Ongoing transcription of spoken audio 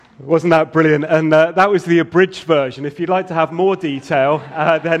Wasn't that brilliant? And that was the abridged version. If you'd like to have more detail,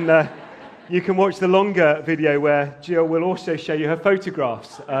 then you can watch the longer video where Jill will also show you her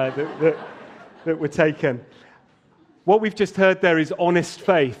photographs that were taken. What we've just heard there is honest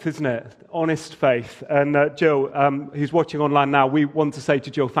faith, isn't it? Honest faith. And Jill, who's watching online now, we want to say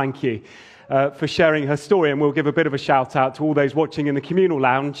to Jill, thank you for sharing her story. And we'll give a bit of a shout out to all those watching in the communal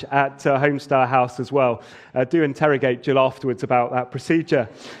lounge at Homestar House as well. Do interrogate Jill afterwards about that procedure.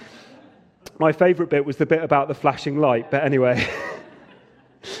 My favourite bit was the bit about the flashing light, but anyway.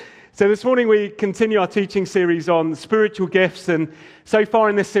 So this morning we continue our teaching series on spiritual gifts, and so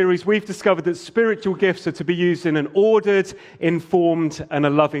far in this series we've discovered that spiritual gifts are to be used in an ordered, informed and a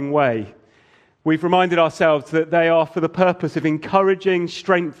loving way. We've reminded ourselves that they are for the purpose of encouraging,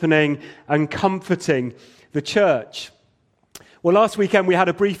 strengthening and comforting the church. Well, last weekend we had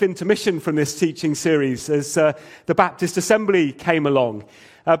a brief intermission from this teaching series as the Baptist Assembly came along.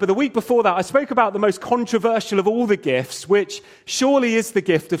 But the week before that, I spoke about the most controversial of all the gifts, which surely is the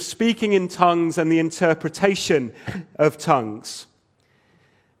gift of speaking in tongues and the interpretation of tongues.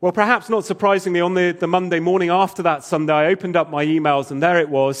 Well, perhaps not surprisingly, on the Monday morning after that Sunday, I opened up my emails and there it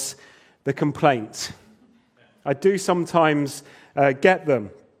was, the complaint. I do sometimes get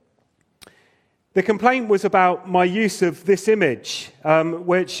them. The complaint was about my use of this image,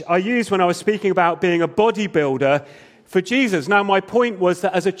 which I used when I was speaking about being a bodybuilder for Jesus. Now, my point was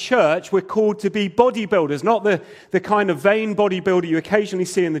that as a church, we're called to be bodybuilders, not the kind of vain bodybuilder you occasionally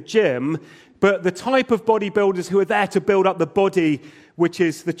see in the gym, but the type of bodybuilders who are there to build up the body, which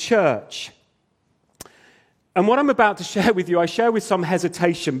is the church. And what I'm about to share with you, I share with some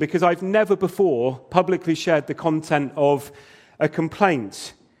hesitation because I've never before publicly shared the content of a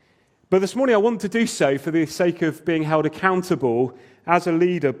complaint. But this morning I want to do so for the sake of being held accountable as a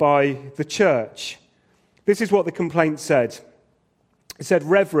leader by the church. This is what the complaint said. It said,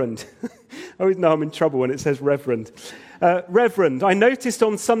 Reverend. I always know I'm in trouble when it says Reverend. Reverend, I noticed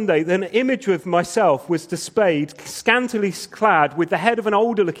on Sunday that an image of myself was displayed scantily clad with the head of an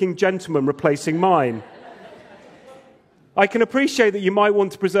older-looking gentleman replacing mine. I can appreciate that you might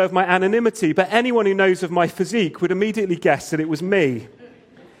want to preserve my anonymity, but anyone who knows of my physique would immediately guess that it was me.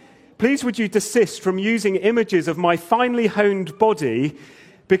 Please would you desist from using images of my finely honed body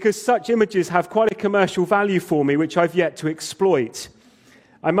because such images have quite a commercial value for me, which I've yet to exploit.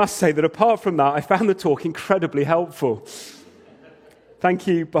 I must say that apart from that, I found the talk incredibly helpful. Thank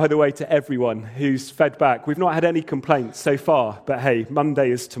you, by the way, to everyone who's fed back. We've not had any complaints so far, but hey,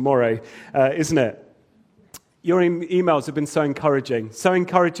 Monday is tomorrow, isn't it? Your emails have been so encouraging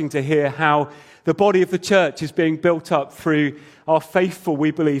to hear how the body of the church is being built up through our faithful,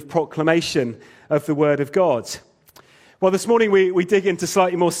 we believe, proclamation of the Word of God. Well, this morning we dig into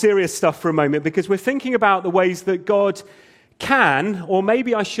slightly more serious stuff for a moment because we're thinking about the ways that God can, or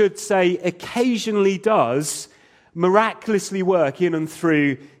maybe I should say occasionally does, miraculously work in and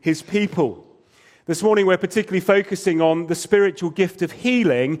through his people. This morning we're particularly focusing on the spiritual gift of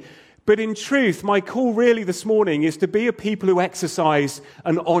healing, but in truth, my call really this morning is to be a people who exercise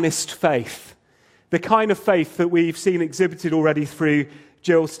an honest faith, the kind of faith that we've seen exhibited already through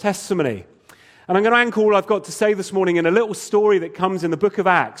Jill's testimony. And I'm going to anchor all I've got to say this morning in a little story that comes in the book of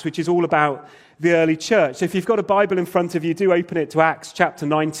Acts, which is all about the early church. So if you've got a Bible in front of you, do open it to Acts chapter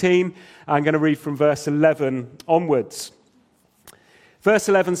 19. I'm going to read from verse 11 onwards. Verse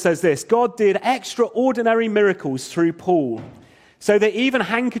 11 says this, God did extraordinary miracles through Paul, so that even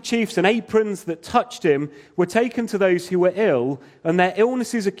handkerchiefs and aprons that touched him were taken to those who were ill, and their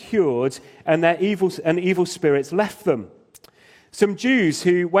illnesses are cured, and their evil spirits left them. Some Jews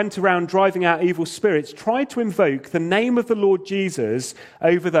who went around driving out evil spirits tried to invoke the name of the Lord Jesus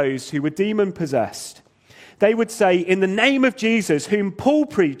over those who were demon-possessed. They would say, in the name of Jesus, whom Paul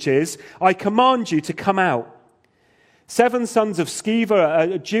preaches, I command you to come out. 7 sons of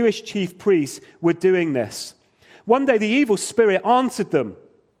Sceva, a Jewish chief priest, were doing this. One day the evil spirit answered them,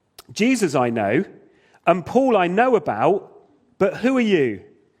 Jesus I know, and Paul I know about, but who are you?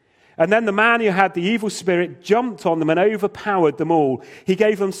 And then the man who had the evil spirit jumped on them and overpowered them all. He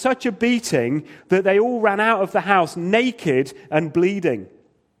gave them such a beating that they all ran out of the house naked and bleeding.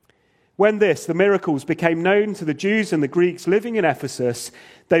 When the miracles became known to the Jews and the Greeks living in Ephesus,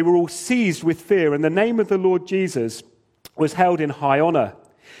 they were all seized with fear, and the name of the Lord Jesus was held in high honor.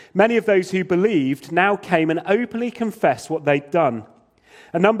 Many of those who believed now came and openly confessed what they'd done.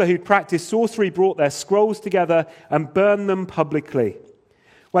 A number who'd practiced sorcery brought their scrolls together and burned them publicly.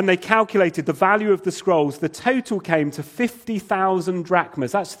 When they calculated the value of the scrolls, the total came to 50,000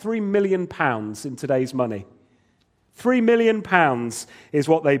 drachmas. That's £3 million in today's money. £3 million is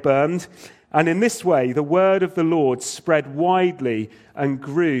what they burned. And in this way, the word of the Lord spread widely and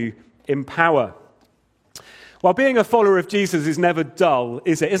grew in power. Well, being a follower of Jesus is never dull,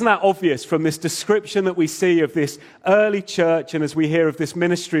 is it? Isn't that obvious from this description that we see of this early church and as we hear of this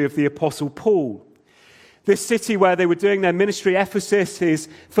ministry of the Apostle Paul? This city where they were doing their ministry, Ephesus, is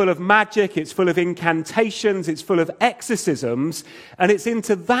full of magic, it's full of incantations, it's full of exorcisms, and it's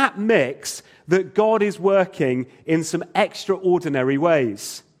into that mix that God is working in some extraordinary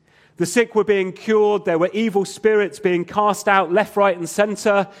ways. The sick were being cured, there were evil spirits being cast out left, right, and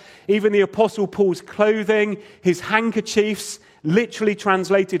center. Even the Apostle Paul's clothing, his handkerchiefs, literally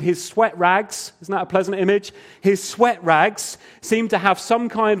translated his sweat rags. Isn't that a pleasant image? His sweat rags seemed to have some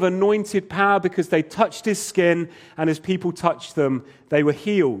kind of anointed power because they touched his skin, and as people touched them, they were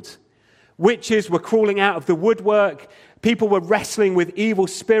healed. Witches were crawling out of the woodwork. People were wrestling with evil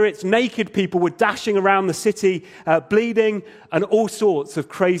spirits. Naked people were dashing around the city, bleeding, and all sorts of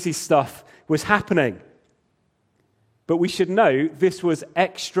crazy stuff was happening. But we should know this was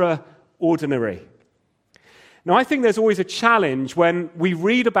extraordinary. Now, I think there's always a challenge when we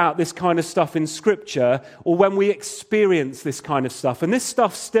read about this kind of stuff in Scripture or when we experience this kind of stuff. And this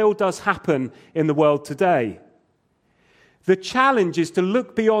stuff still does happen in the world today. The challenge is to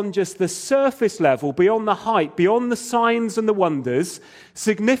look beyond just the surface level, beyond the hype, beyond the signs and the wonders,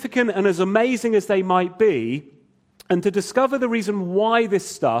 significant and as amazing as they might be, and to discover the reason why this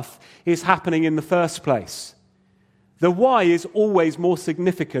stuff is happening in the first place. The why is always more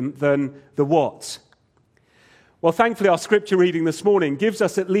significant than the what. Well, thankfully, our scripture reading this morning gives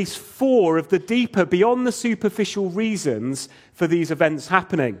us at least 4 of the deeper, beyond the superficial reasons for these events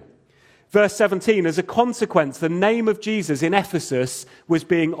happening. Verse 17, as a consequence, the name of Jesus in Ephesus was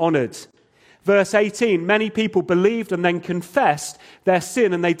being honored. Verse 18, many people believed and then confessed their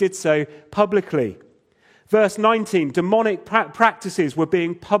sin, and they did so publicly. Verse 19, demonic practices were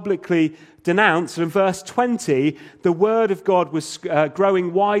being publicly denounced. And in verse 20, the word of God was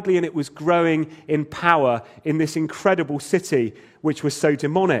growing widely, and it was growing in power in this incredible city, which was so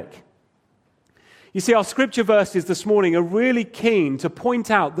demonic. You see, our scripture verses this morning are really keen to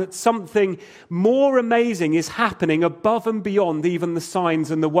point out that something more amazing is happening above and beyond even the signs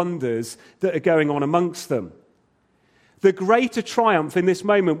and the wonders that are going on amongst them. The greater triumph in this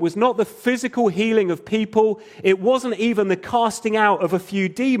moment was not the physical healing of people. It wasn't even the casting out of a few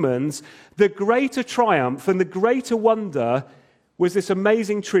demons. The greater triumph and the greater wonder was this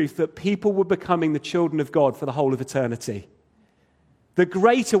amazing truth that people were becoming the children of God for the whole of eternity. The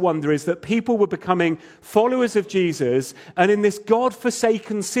greater wonder is that people were becoming followers of Jesus, and in this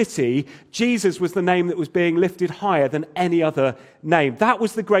God-forsaken city, Jesus was the name that was being lifted higher than any other name. That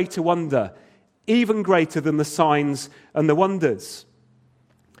was the greater wonder, even greater than the signs and the wonders.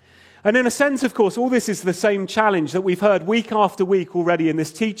 And in a sense, of course, all this is the same challenge that we've heard week after week already in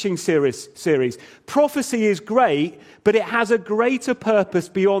this teaching series. Prophecy is great, but it has a greater purpose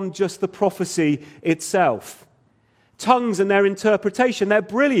beyond just the prophecy itself. Tongues and their interpretation, they're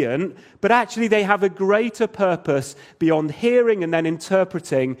brilliant, but actually they have a greater purpose beyond hearing and then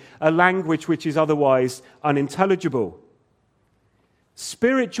interpreting a language which is otherwise unintelligible.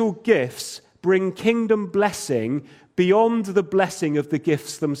 Spiritual gifts bring kingdom blessing beyond the blessing of the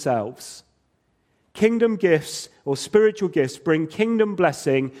gifts themselves. Kingdom gifts or spiritual gifts bring kingdom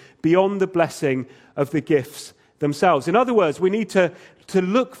blessing beyond the blessing of the gifts themselves. In other words, we need to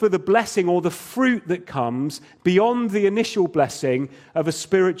look for the blessing or the fruit that comes beyond the initial blessing of a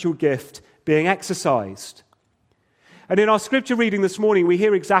spiritual gift being exercised. And in our scripture reading this morning, we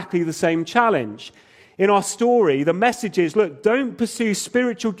hear exactly the same challenge. In our story, the message is, look, don't pursue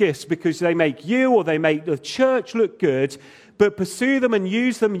spiritual gifts because they make you or they make the church look good, but pursue them and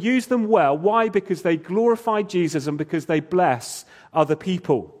use them well. Why? Because they glorify Jesus and because they bless other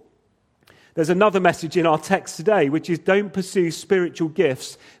people. There's another message in our text today, which is don't pursue spiritual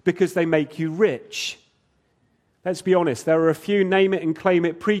gifts because they make you rich. Let's be honest, there are a few name it and claim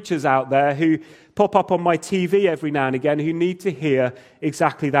it preachers out there who pop up on my TV every now and again who need to hear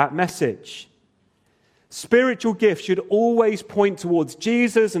exactly that message. Spiritual gifts should always point towards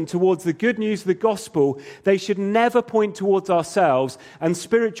Jesus and towards the good news of the gospel. They should never point towards ourselves, and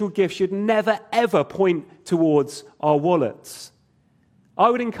spiritual gifts should never, ever point towards our wallets. I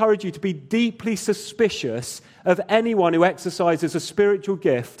would encourage you to be deeply suspicious of anyone who exercises a spiritual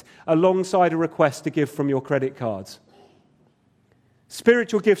gift alongside a request to give from your credit cards.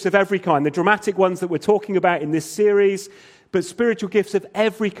 Spiritual gifts of every kind, the dramatic ones that we're talking about in this series, but spiritual gifts of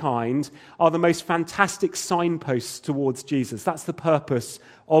every kind are the most fantastic signposts towards Jesus. That's the purpose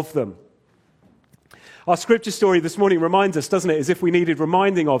of them. Our scripture story this morning reminds us, doesn't it, as if we needed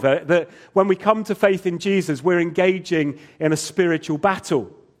reminding of it, that when we come to faith in Jesus, we're engaging in a spiritual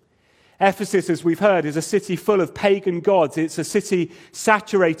battle. Ephesus, as we've heard, is a city full of pagan gods. It's a city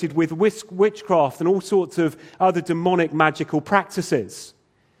saturated with witchcraft and all sorts of other demonic magical practices.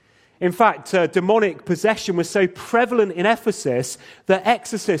 In fact, demonic possession was so prevalent in Ephesus that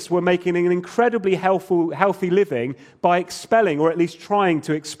exorcists were making an incredibly healthy living by expelling, or at least trying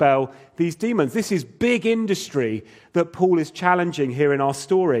to expel, these demons. This is big industry that Paul is challenging here in our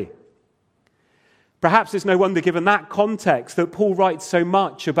story. Perhaps it's no wonder, given that context, that Paul writes so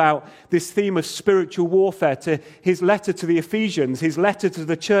much about this theme of spiritual warfare to his letter to the Ephesians, his letter to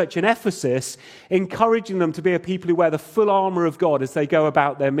the church in Ephesus, encouraging them to be a people who wear the full armor of God as they go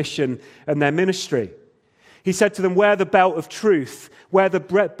about their mission and their ministry. He said to them, wear the belt of truth, wear the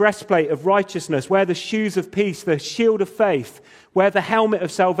breastplate of righteousness, wear the shoes of peace, the shield of faith, wear the helmet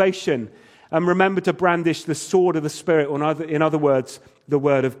of salvation, and remember to brandish the sword of the Spirit, or in other words, the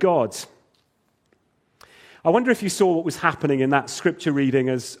word of God. I wonder if you saw what was happening in that scripture reading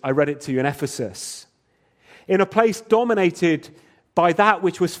as I read it to you in Ephesus. In a place dominated by that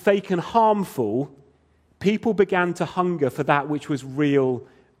which was fake and harmful, people began to hunger for that which was real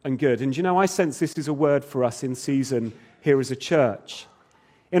and good. And you know, I sense this is a word for us in season here as a church.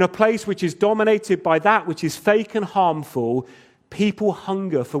 In a place which is dominated by that which is fake and harmful, people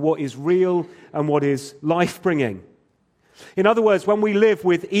hunger for what is real and what is life-bringing. In other words, when we live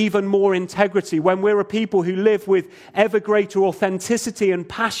with even more integrity, when we're a people who live with ever greater authenticity and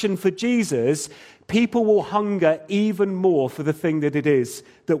passion for Jesus, people will hunger even more for the thing that it is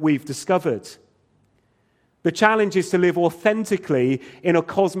that we've discovered. The challenge is to live authentically in a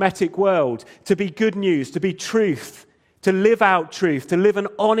cosmetic world, to be good news, to be truth, to live out truth, to live an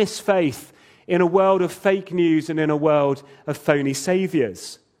honest faith in a world of fake news and in a world of phony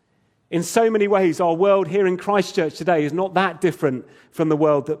saviors. In so many ways, our world here in Christchurch today is not that different from the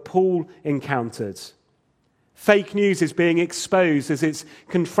world that Paul encountered. Fake news is being exposed as it's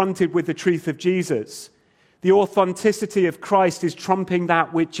confronted with the truth of Jesus. The authenticity of Christ is trumping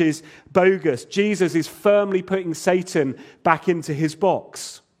that which is bogus. Jesus is firmly putting Satan back into his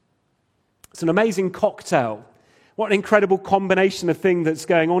box. It's an amazing cocktail. What an incredible combination of things that's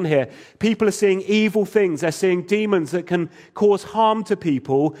going on here. People are seeing evil things. They're seeing demons that can cause harm to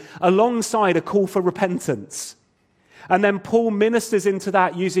people alongside a call for repentance. And then Paul ministers into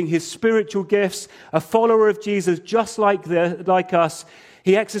that using his spiritual gifts. A follower of Jesus just like us,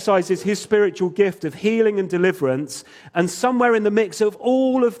 he exercises his spiritual gift of healing and deliverance. And somewhere in the mix of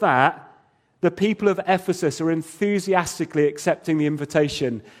all of that, the people of Ephesus are enthusiastically accepting the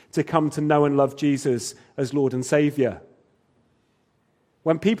invitation to come to know and love Jesus as Lord and Savior.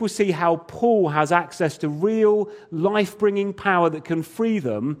 When people see how Paul has access to real life-bringing power that can free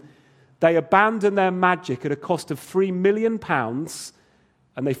them, they abandon their magic at a cost of £3 million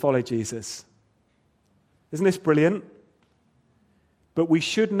and they follow Jesus. Isn't this brilliant? But we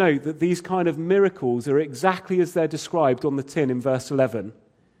should note that these kind of miracles are exactly as they're described on the tin in verse 11.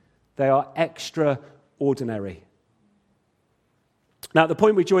 They are extraordinary. Now, at the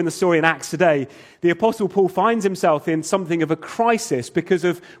point we join the story in Acts today, the Apostle Paul finds himself in something of a crisis because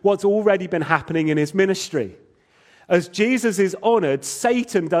of what's already been happening in his ministry. As Jesus is honored,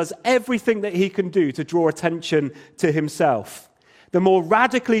 Satan does everything that he can do to draw attention to himself. The more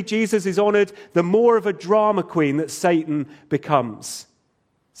radically Jesus is honored, the more of a drama queen that Satan becomes.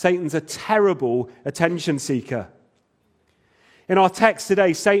 Satan's a terrible attention seeker. In our text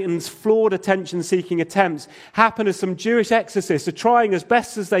today, Satan's flawed attention-seeking attempts happen as some Jewish exorcists are trying as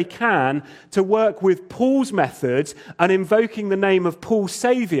best as they can to work with Paul's methods and invoking the name of Paul's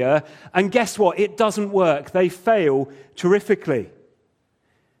Savior. And guess what? It doesn't work. They fail terrifically.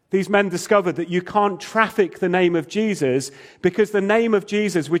 These men discovered that you can't traffic the name of Jesus because the name of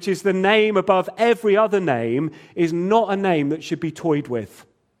Jesus, which is the name above every other name, is not a name that should be toyed with.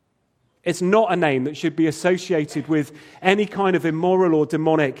 It's not a name that should be associated with any kind of immoral or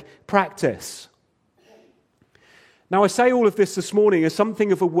demonic practice. Now, I say all of this morning as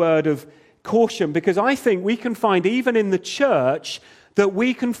something of a word of caution because I think we can find, even in the church, that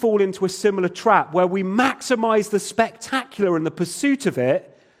we can fall into a similar trap where we maximize the spectacular and the pursuit of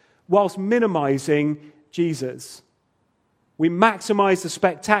it whilst minimizing Jesus. We maximize the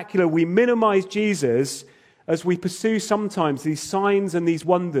spectacular, we minimize Jesus as we pursue sometimes these signs and these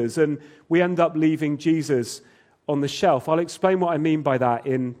wonders, and we end up leaving Jesus on the shelf. I'll explain what I mean by that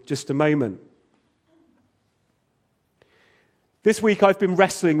in just a moment. This week I've been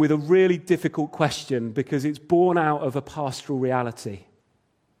wrestling with a really difficult question because it's born out of a pastoral reality.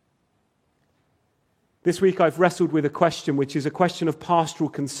 This week I've wrestled with a question which is a question of pastoral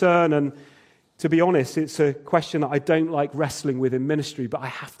concern, and to be honest, it's a question that I don't like wrestling with in ministry, but I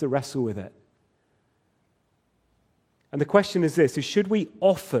have to wrestle with it. And the question is this, should we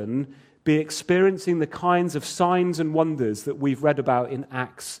often be experiencing the kinds of signs and wonders that we've read about in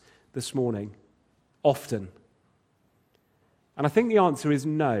Acts this morning? Often. And I think the answer is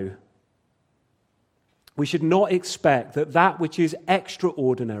no. We should not expect that that which is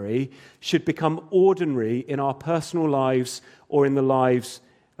extraordinary should become ordinary in our personal lives or in the lives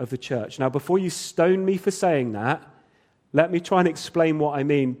of the church. Now, before you stone me for saying that, let me try and explain what I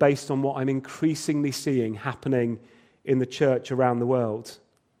mean based on what I'm increasingly seeing happening in the church around the world.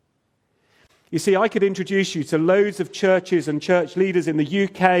 You see, I could introduce you to loads of churches and church leaders in the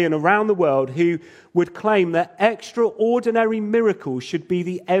UK and around the world who would claim that extraordinary miracles should be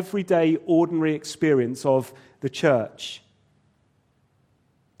the everyday, ordinary experience of the church.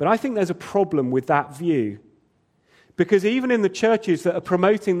 But I think there's a problem with that view. Because even in the churches that are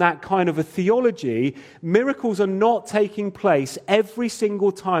promoting that kind of a theology, miracles are not taking place every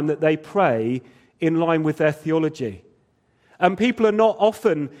single time that they pray in line with their theology. And people are not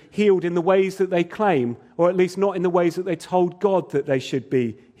often healed in the ways that they claim, or at least not in the ways that they told God that they should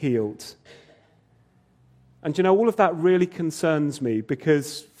be healed. And you know, all of that really concerns me,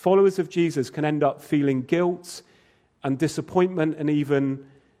 because followers of Jesus can end up feeling guilt and disappointment and even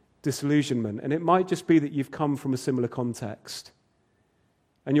disillusionment. And it might just be that you've come from a similar context.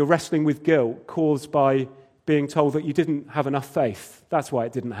 And you're wrestling with guilt caused by being told that you didn't have enough faith. That's why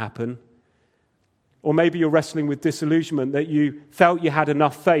it didn't happen. Or maybe you're wrestling with disillusionment, that you felt you had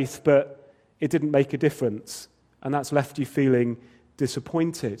enough faith, but it didn't make a difference. And that's left you feeling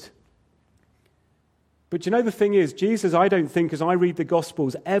disappointed. But you know, the thing is, Jesus, I don't think, as I read the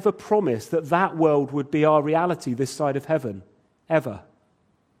Gospels, ever promised that that world would be our reality this side of heaven. Ever.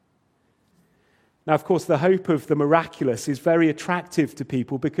 Now, of course, the hope of the miraculous is very attractive to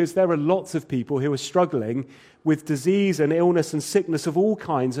people, because there are lots of people who are struggling with disease and illness and sickness of all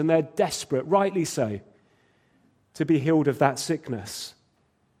kinds, and they're desperate, rightly so, to be healed of that sickness.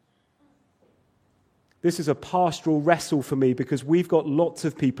 This is a pastoral wrestle for me, because we've got lots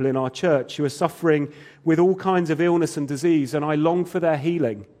of people in our church who are suffering with all kinds of illness and disease, and I long for their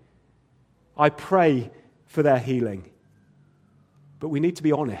healing. I pray for their healing. But we need to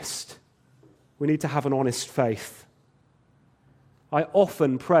be honest. We need to have an honest faith. I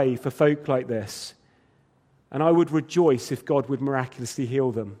often pray for folk like this, and I would rejoice if God would miraculously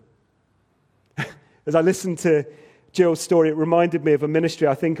heal them. As I listened to Jill's story, it reminded me of a ministry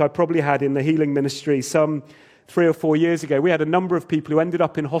I think I probably had in the healing ministry some 3 or 4 years ago. We had a number of people who ended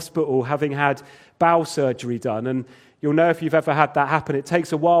up in hospital having had bowel surgery done, and you'll know if you've ever had that happen, it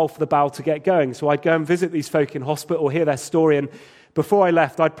takes a while for the bowel to get going. So I'd go and visit these folk in hospital, hear their story, and before I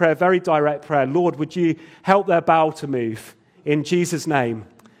left, I'd pray a very direct prayer. Lord, would you help their bowel to move in Jesus' name?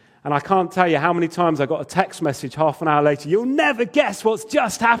 And I can't tell you how many times I got a text message half an hour later, you'll never guess what's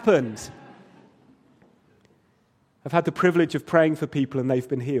just happened. I've had the privilege of praying for people and they've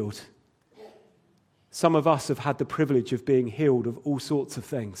been healed. Some of us have had the privilege of being healed of all sorts of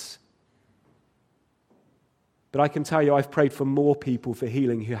things. But I can tell you, I've prayed for more people for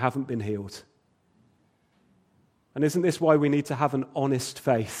healing who haven't been healed. And isn't this why we need to have an honest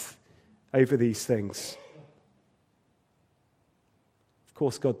faith over these things? Of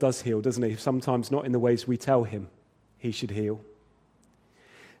course, God does heal, doesn't he? Sometimes not in the ways we tell him he should heal.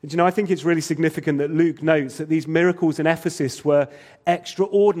 And you know, I think it's really significant that Luke notes that these miracles in Ephesus were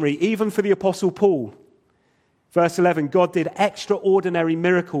extraordinary, even for the Apostle Paul. Verse 11, God did extraordinary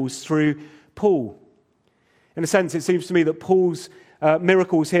miracles through Paul. In a sense, it seems to me that Paul's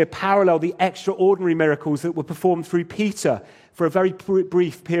miracles here parallel the extraordinary miracles that were performed through Peter for a very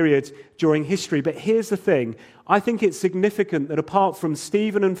brief period during history. But here's the thing. I think it's significant that apart from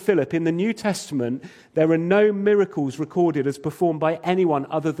Stephen and Philip in the New Testament, there are no miracles recorded as performed by anyone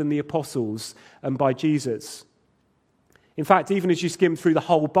other than the apostles and by Jesus. In fact, even as you skim through the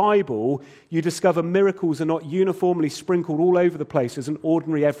whole Bible, you discover miracles are not uniformly sprinkled all over the place as an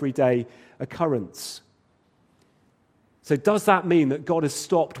ordinary everyday occurrence. So does that mean that God has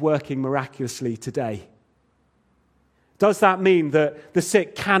stopped working miraculously today? Does that mean that the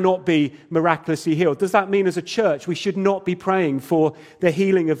sick cannot be miraculously healed? Does that mean as a church we should not be praying for the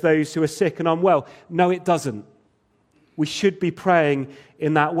healing of those who are sick and unwell? No, it doesn't. We should be praying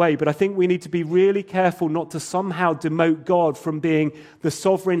in that way, but I think we need to be really careful not to somehow demote God from being the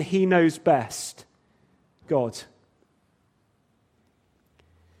sovereign, he knows best God.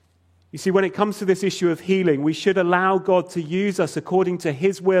 You see, when it comes to this issue of healing, we should allow God to use us according to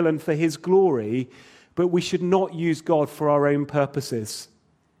his will and for his glory, but we should not use God for our own purposes.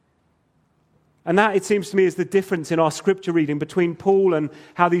 And that, it seems to me, is the difference in our scripture reading between Paul and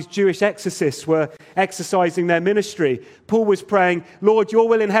how these Jewish exorcists were exercising their ministry. Paul was praying, Lord, your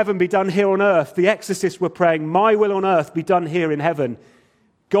will in heaven be done here on earth. The exorcists were praying, my will on earth be done here in heaven.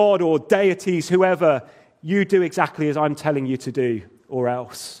 God or deities, whoever, you do exactly as I'm telling you to do, or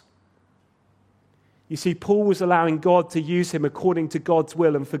else. You see, Paul was allowing God to use him according to God's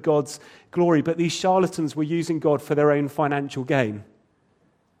will and for God's glory, but these charlatans were using God for their own financial gain.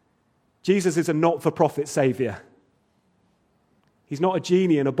 Jesus is a not-for-profit Saviour. He's not a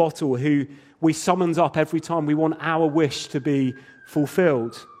genie in a bottle who we summons up every time we want our wish to be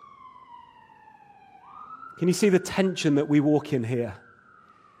fulfilled. Can you see the tension that we walk in here?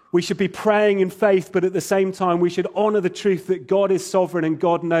 We should be praying in faith, but at the same time, we should honor the truth that God is sovereign and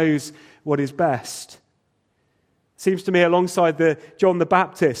God knows what is best. Seems to me, alongside John the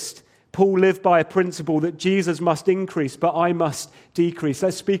Baptist, Paul lived by a principle that Jesus must increase, but I must decrease.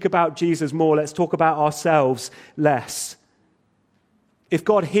 Let's speak about Jesus more. Let's talk about ourselves less. If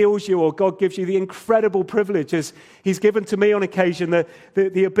God heals you or God gives you the incredible privilege, as he's given to me on occasion,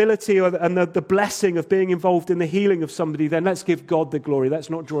 the ability and the blessing of being involved in the healing of somebody, then let's give God the glory. Let's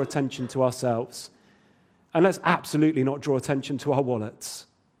not draw attention to ourselves. And let's absolutely not draw attention to our wallets.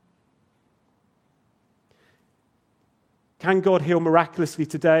 Can God heal miraculously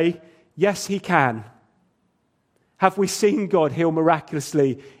today? Yes, he can. Have we seen God heal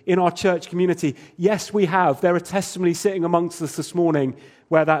miraculously in our church community? Yes, we have. There are testimonies sitting amongst us this morning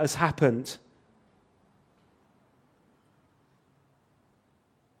where that has happened.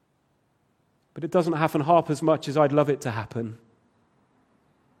 But it doesn't happen half as much as I'd love it to happen.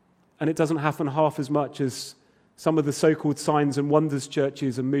 And it doesn't happen half as much as some of the so-called signs and wonders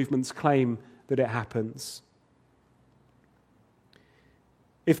churches and movements claim that it happens.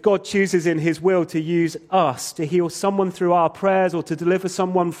 If God chooses in his will to use us to heal someone through our prayers or to deliver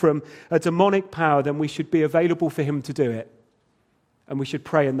someone from a demonic power, then we should be available for him to do it. And we should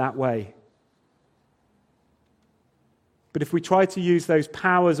pray in that way. But if we try to use those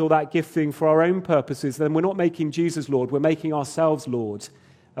powers or that gifting for our own purposes, then we're not making Jesus Lord, we're making ourselves Lord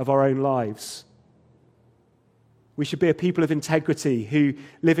of our own lives. We should be a people of integrity who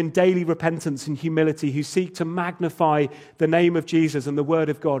live in daily repentance and humility, who seek to magnify the name of Jesus and the Word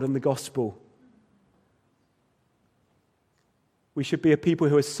of God and the gospel. We should be a people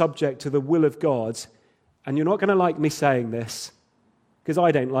who are subject to the will of God. And you're not going to like me saying this, because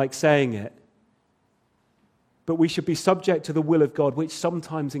I don't like saying it. But we should be subject to the will of God, which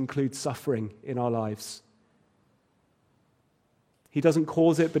sometimes includes suffering in our lives. He doesn't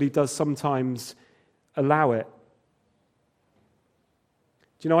cause it, but he does sometimes allow it.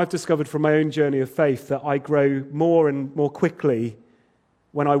 Do you know, I've discovered from my own journey of faith that I grow more and more quickly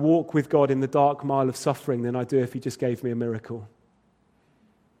when I walk with God in the dark mile of suffering than I do if he just gave me a miracle.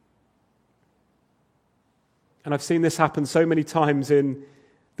 And I've seen this happen so many times in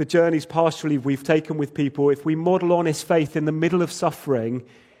the journeys pastorally we've taken with people. If we model honest faith in the middle of suffering,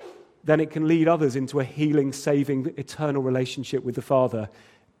 then it can lead others into a healing, saving, eternal relationship with the Father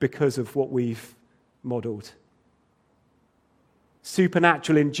because of what we've modeled.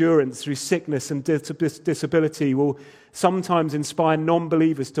 Supernatural endurance through sickness and disability will sometimes inspire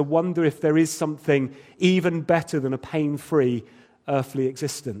non-believers to wonder if there is something even better than a pain-free earthly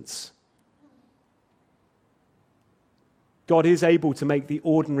existence. God is able to make the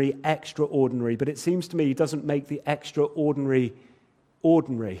ordinary extraordinary, but it seems to me he doesn't make the extraordinary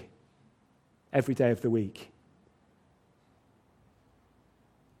ordinary every day of the week.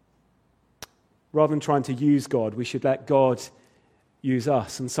 Rather than trying to use God, we should let God use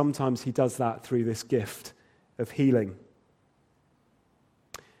us, and sometimes he does that through this gift of healing.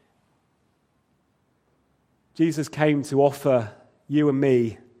 Jesus came to offer you and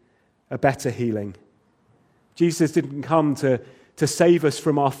me a better healing. Jesus didn't come to save us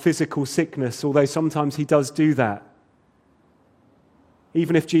from our physical sickness, although sometimes he does do that.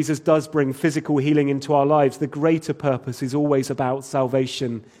 Even if Jesus does bring physical healing into our lives, the greater purpose is always about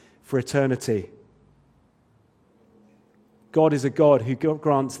salvation for eternity. God is a God who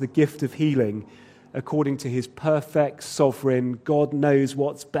grants the gift of healing according to his perfect, sovereign, God knows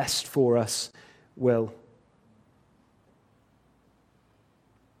what's best for us will.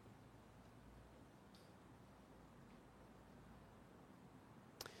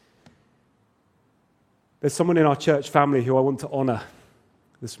 There's someone in our church family who I want to honor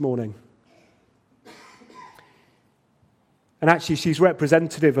this morning. And actually, she's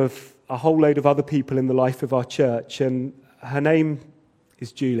representative of a whole load of other people in the life of our church, and her name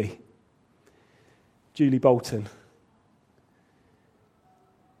is Julie Bolton.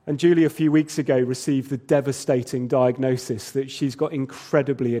 And Julie, a few weeks ago, received the devastating diagnosis that she's got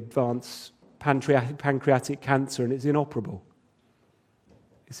incredibly advanced pancreatic cancer, and it's inoperable.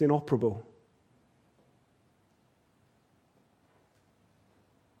 It's inoperable.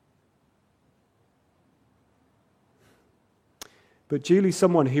 But Julie's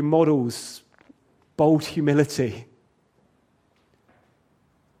someone who models bold humility.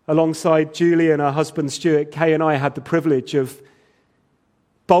 Alongside Julie and her husband Stuart, Kay and I had the privilege of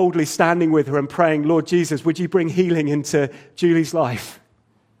boldly standing with her and praying, Lord Jesus, would you bring healing into Julie's life?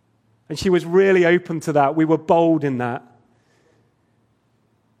 And she was really open to that. We were bold in that.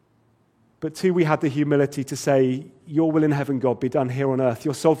 But two, we had the humility to say, your will in heaven, God, be done here on earth.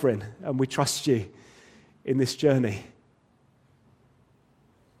 You're sovereign, and we trust you in this journey.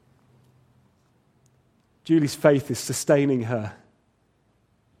 Julie's faith is sustaining her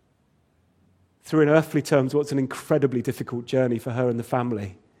through, in earthly terms, what's an incredibly difficult journey for her and the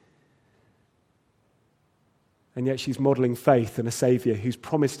family. And yet she's modeling faith in a Saviour who's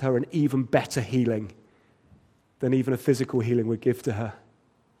promised her an even better healing than even a physical healing would give to her.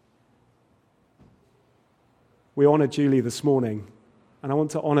 We honour Julie this morning, and I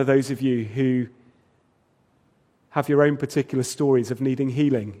want to honour those of you who have your own particular stories of needing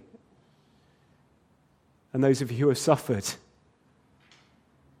healing, and those of you who have suffered.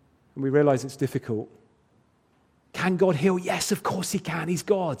 And we realise it's difficult. Can God heal? Yes, of course he can. He's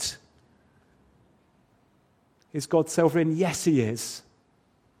God. Is God sovereign? Yes, he is.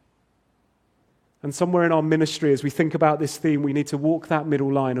 And somewhere in our ministry, as we think about this theme, we need to walk that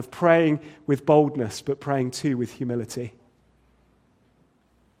middle line of praying with boldness, but praying too with humility.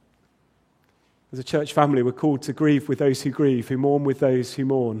 As a church family, we're called to grieve with those who grieve, who mourn with those who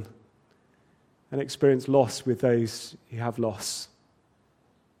mourn, and experience loss with those who have loss.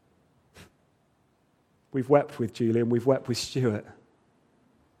 We've wept with Julie and we've wept with Stuart,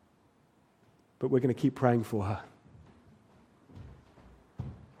 but we're going to keep praying for her.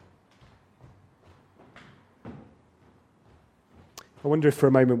 I wonder if for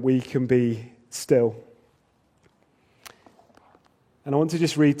a moment we can be still. And I want to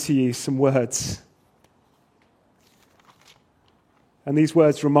just read to you some words. And these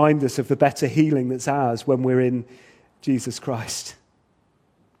words remind us of the better healing that's ours when we're in Jesus Christ.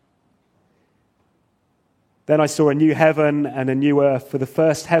 Then I saw a new heaven and a new earth, for the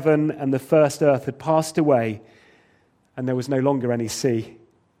first heaven and the first earth had passed away, and there was no longer any sea.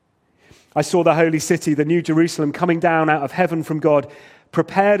 I saw the holy city, the new Jerusalem, coming down out of heaven from God,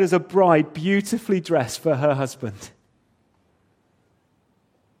 prepared as a bride, beautifully dressed for her husband.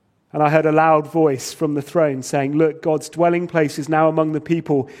 And I heard a loud voice from the throne saying, look, God's dwelling place is now among the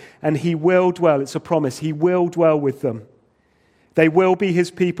people, and he will dwell, it's a promise, he will dwell with them. They will be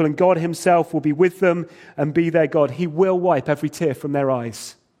his people, and God himself will be with them and be their God. He will wipe every tear from their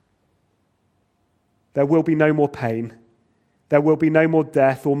eyes. There will be no more pain. There will be no more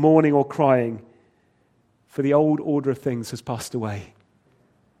death or mourning or crying, for the old order of things has passed away.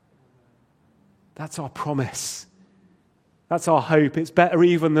 That's our promise. That's our hope. It's better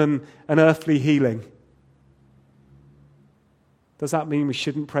even than an earthly healing. Does that mean we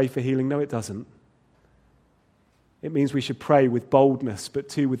shouldn't pray for healing? No, it doesn't. It means we should pray with boldness, but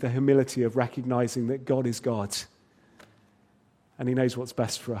too with the humility of recognizing that God is God and he knows what's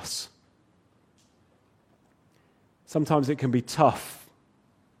best for us. Sometimes it can be tough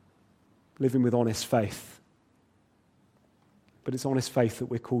living with honest faith, but it's honest faith that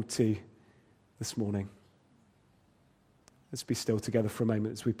we're called to this morning. Let's be still together for a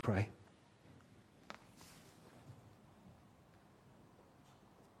moment as we pray.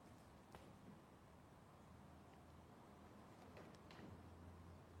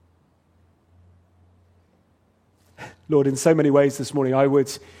 Lord, in so many ways this morning, I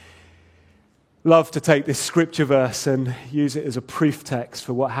would love to take this scripture verse and use it as a proof text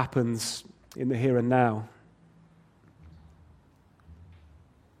for what happens in the here and now.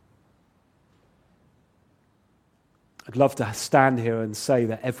 I'd love to stand here and say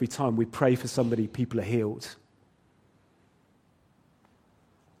that every time we pray for somebody, people are healed.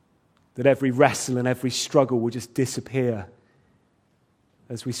 That every wrestle and every struggle will just disappear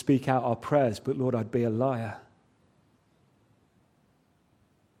as we speak out our prayers. But Lord, I'd be a liar.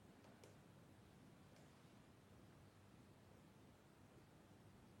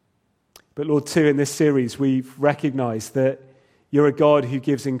 But Lord, too, in this series, we've recognized that you're a God who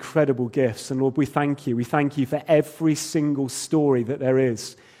gives incredible gifts. And Lord, we thank you. We thank you for every single story that there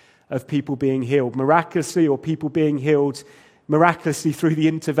is of people being healed, miraculously, or people being healed miraculously through the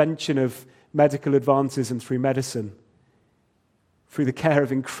intervention of medical advances and through medicine, through the care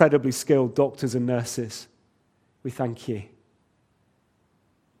of incredibly skilled doctors and nurses. We thank you.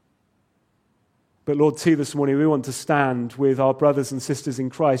 But Lord, too, this morning, we want to stand with our brothers and sisters in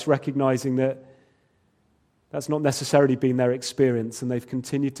Christ, recognizing that that's not necessarily been their experience, and they've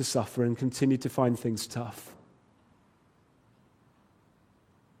continued to suffer and continued to find things tough.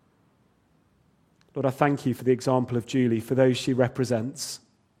 Lord, I thank you for the example of Julie, for those she represents.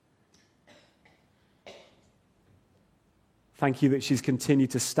 Thank you that she's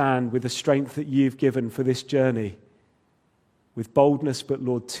continued to stand with the strength that you've given for this journey, with boldness, but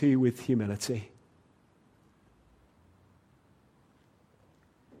Lord, too, with humility.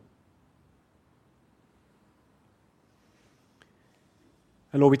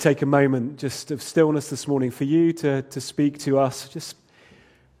 And Lord, we take a moment just of stillness this morning for you to speak to us. Just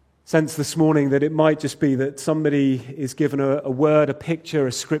sense this morning that it might just be that somebody is given a word, a picture,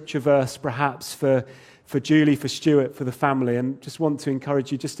 a scripture verse, perhaps for Julie, for Stuart, for the family, and just want to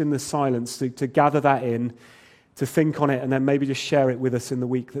encourage you just in the silence to gather that in, to think on it, and then maybe just share it with us in the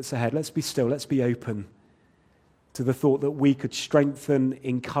week that's ahead. Let's be still, let's be open to the thought that we could strengthen,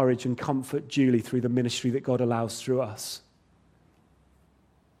 encourage, and comfort Julie through the ministry that God allows through us.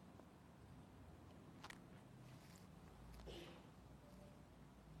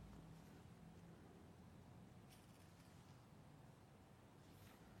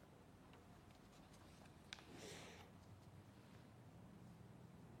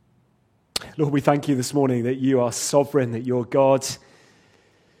 Lord, we thank you this morning that you are sovereign, that you're God.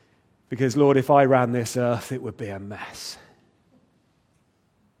 Because, Lord, if I ran this earth, it would be a mess.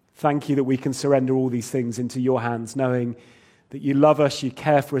 Thank you that we can surrender all these things into your hands, knowing that you love us, you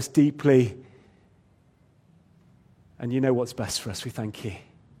care for us deeply, and you know what's best for us. We thank you.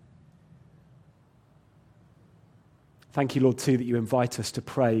 Thank you, Lord, too, that you invite us to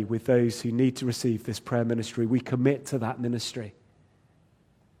pray with those who need to receive this prayer ministry. We commit to that ministry.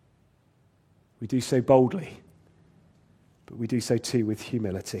 We do so boldly, but we do so too with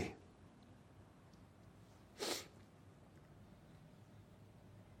humility.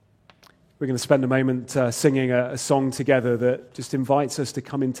 We're going to spend a moment singing a song together that just invites us to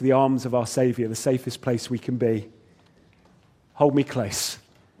come into the arms of our Saviour, the safest place we can be. Hold me close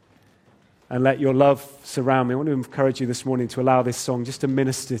and let your love surround me. I want to encourage you this morning to allow this song just to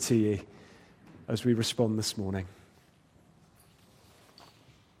minister to you as we respond this morning.